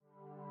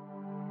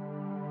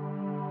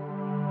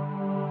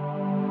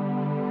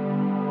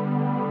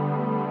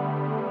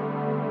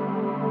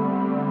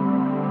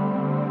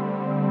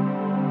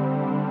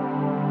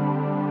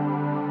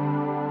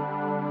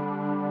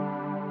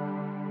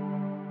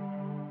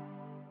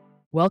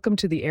Welcome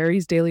to the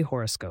Aries Daily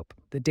Horoscope,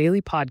 the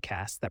daily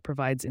podcast that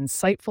provides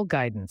insightful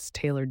guidance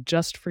tailored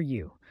just for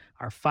you,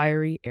 our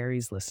fiery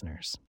Aries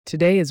listeners.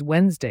 Today is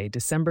Wednesday,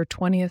 December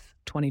 20th,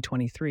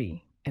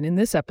 2023, and in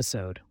this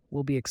episode,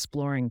 we'll be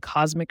exploring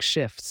cosmic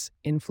shifts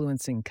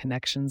influencing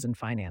connections and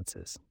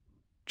finances.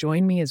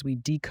 Join me as we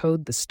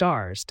decode the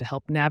stars to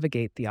help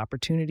navigate the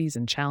opportunities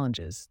and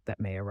challenges that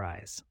may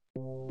arise.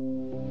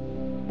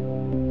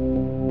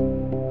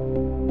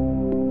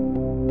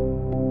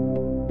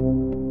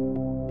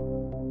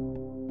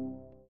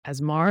 As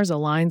Mars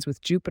aligns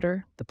with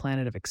Jupiter, the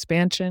planet of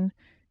expansion,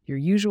 your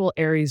usual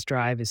Aries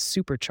drive is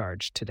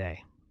supercharged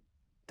today.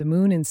 The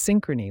moon in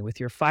synchrony with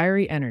your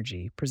fiery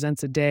energy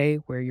presents a day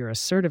where your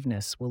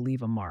assertiveness will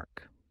leave a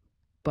mark.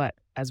 But,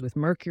 as with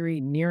Mercury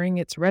nearing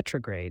its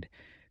retrograde,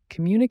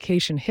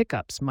 communication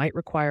hiccups might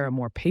require a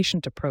more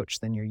patient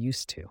approach than you're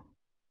used to.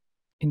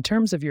 In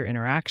terms of your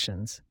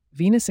interactions,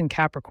 Venus in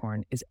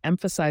Capricorn is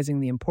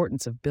emphasizing the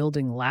importance of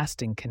building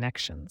lasting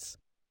connections.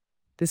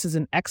 This is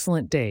an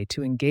excellent day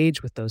to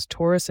engage with those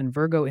Taurus and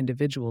Virgo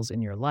individuals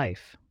in your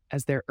life,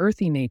 as their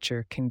earthy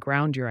nature can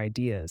ground your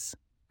ideas,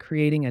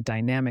 creating a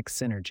dynamic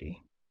synergy.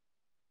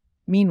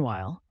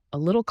 Meanwhile, a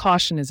little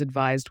caution is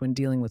advised when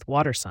dealing with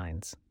water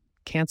signs.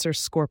 Cancer,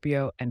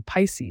 Scorpio, and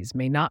Pisces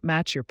may not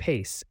match your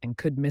pace and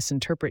could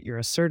misinterpret your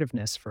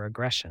assertiveness for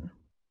aggression.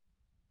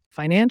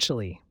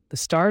 Financially, the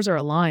stars are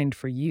aligned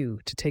for you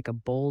to take a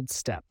bold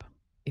step.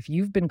 If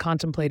you've been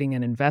contemplating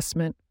an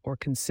investment or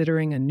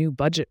considering a new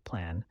budget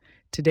plan,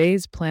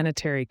 today's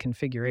planetary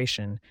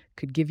configuration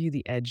could give you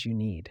the edge you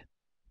need.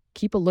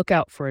 Keep a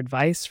lookout for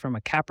advice from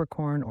a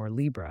Capricorn or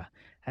Libra,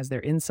 as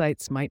their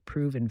insights might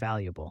prove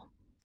invaluable.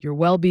 Your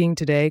well-being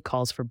today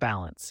calls for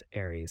balance,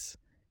 Aries.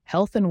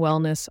 Health and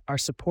wellness are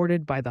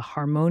supported by the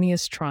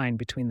harmonious trine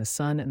between the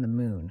sun and the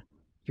moon.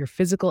 Your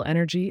physical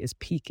energy is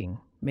peaking,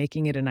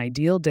 making it an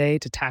ideal day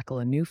to tackle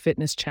a new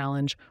fitness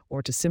challenge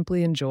or to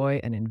simply enjoy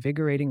an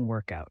invigorating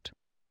workout.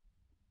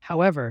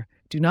 However,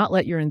 do not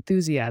let your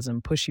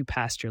enthusiasm push you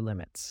past your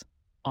limits.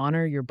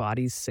 Honor your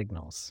body's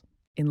signals.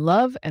 In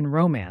love and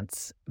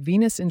romance,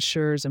 Venus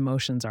ensures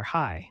emotions are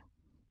high.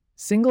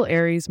 Single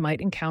Aries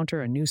might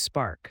encounter a new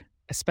spark,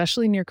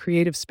 especially near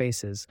creative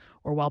spaces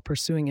or while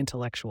pursuing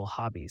intellectual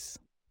hobbies.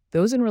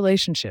 Those in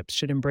relationships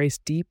should embrace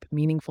deep,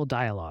 meaningful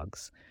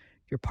dialogues.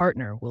 Your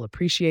partner will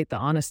appreciate the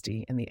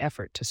honesty and the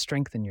effort to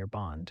strengthen your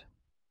bond.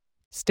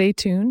 Stay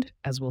tuned,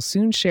 as we'll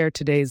soon share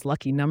today's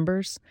lucky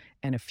numbers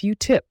and a few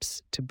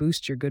tips to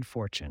boost your good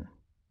fortune.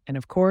 And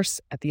of course,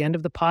 at the end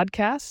of the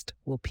podcast,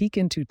 we'll peek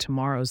into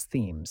tomorrow's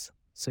themes,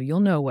 so you'll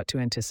know what to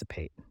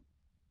anticipate.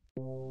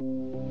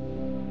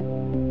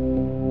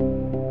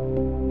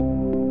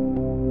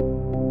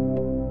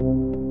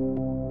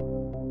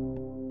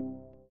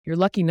 Your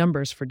lucky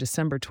numbers for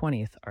December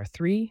 20th are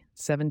 3,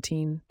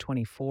 17,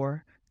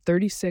 24,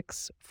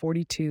 36,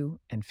 42,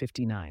 and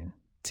 59.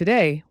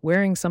 Today,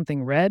 wearing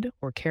something red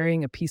or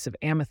carrying a piece of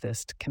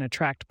amethyst can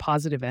attract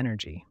positive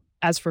energy.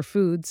 As for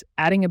foods,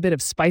 adding a bit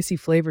of spicy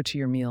flavor to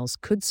your meals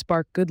could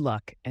spark good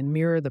luck and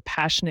mirror the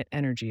passionate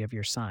energy of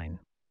your sign.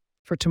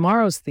 For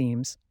tomorrow's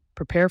themes,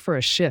 prepare for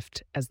a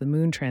shift as the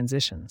moon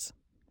transitions.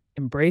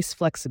 Embrace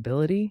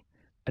flexibility,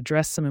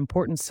 address some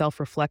important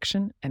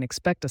self-reflection, and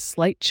expect a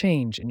slight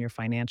change in your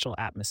financial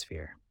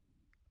atmosphere.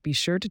 Be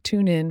sure to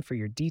tune in for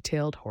your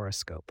detailed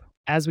horoscope.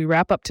 As we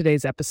wrap up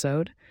today's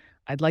episode,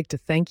 I'd like to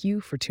thank you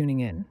for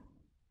tuning in.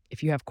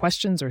 If you have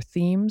questions or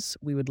themes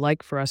we would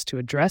like for us to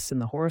address in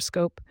the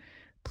horoscope,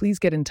 please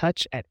get in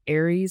touch at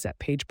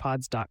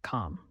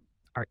aries@pagepods.com.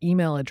 Our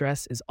email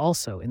address is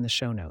also in the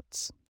show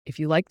notes. If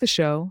you like the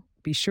show,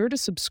 be sure to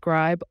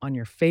subscribe on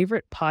your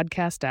favorite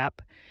podcast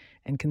app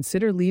and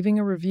consider leaving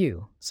a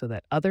review so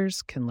that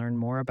others can learn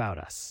more about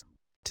us.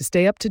 To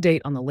stay up to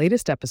date on the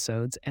latest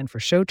episodes and for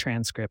show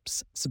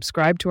transcripts,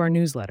 subscribe to our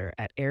newsletter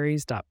at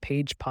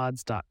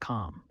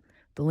aries.pagepods.com.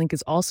 The link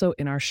is also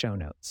in our show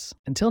notes.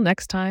 Until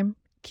next time,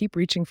 keep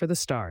reaching for the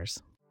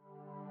stars.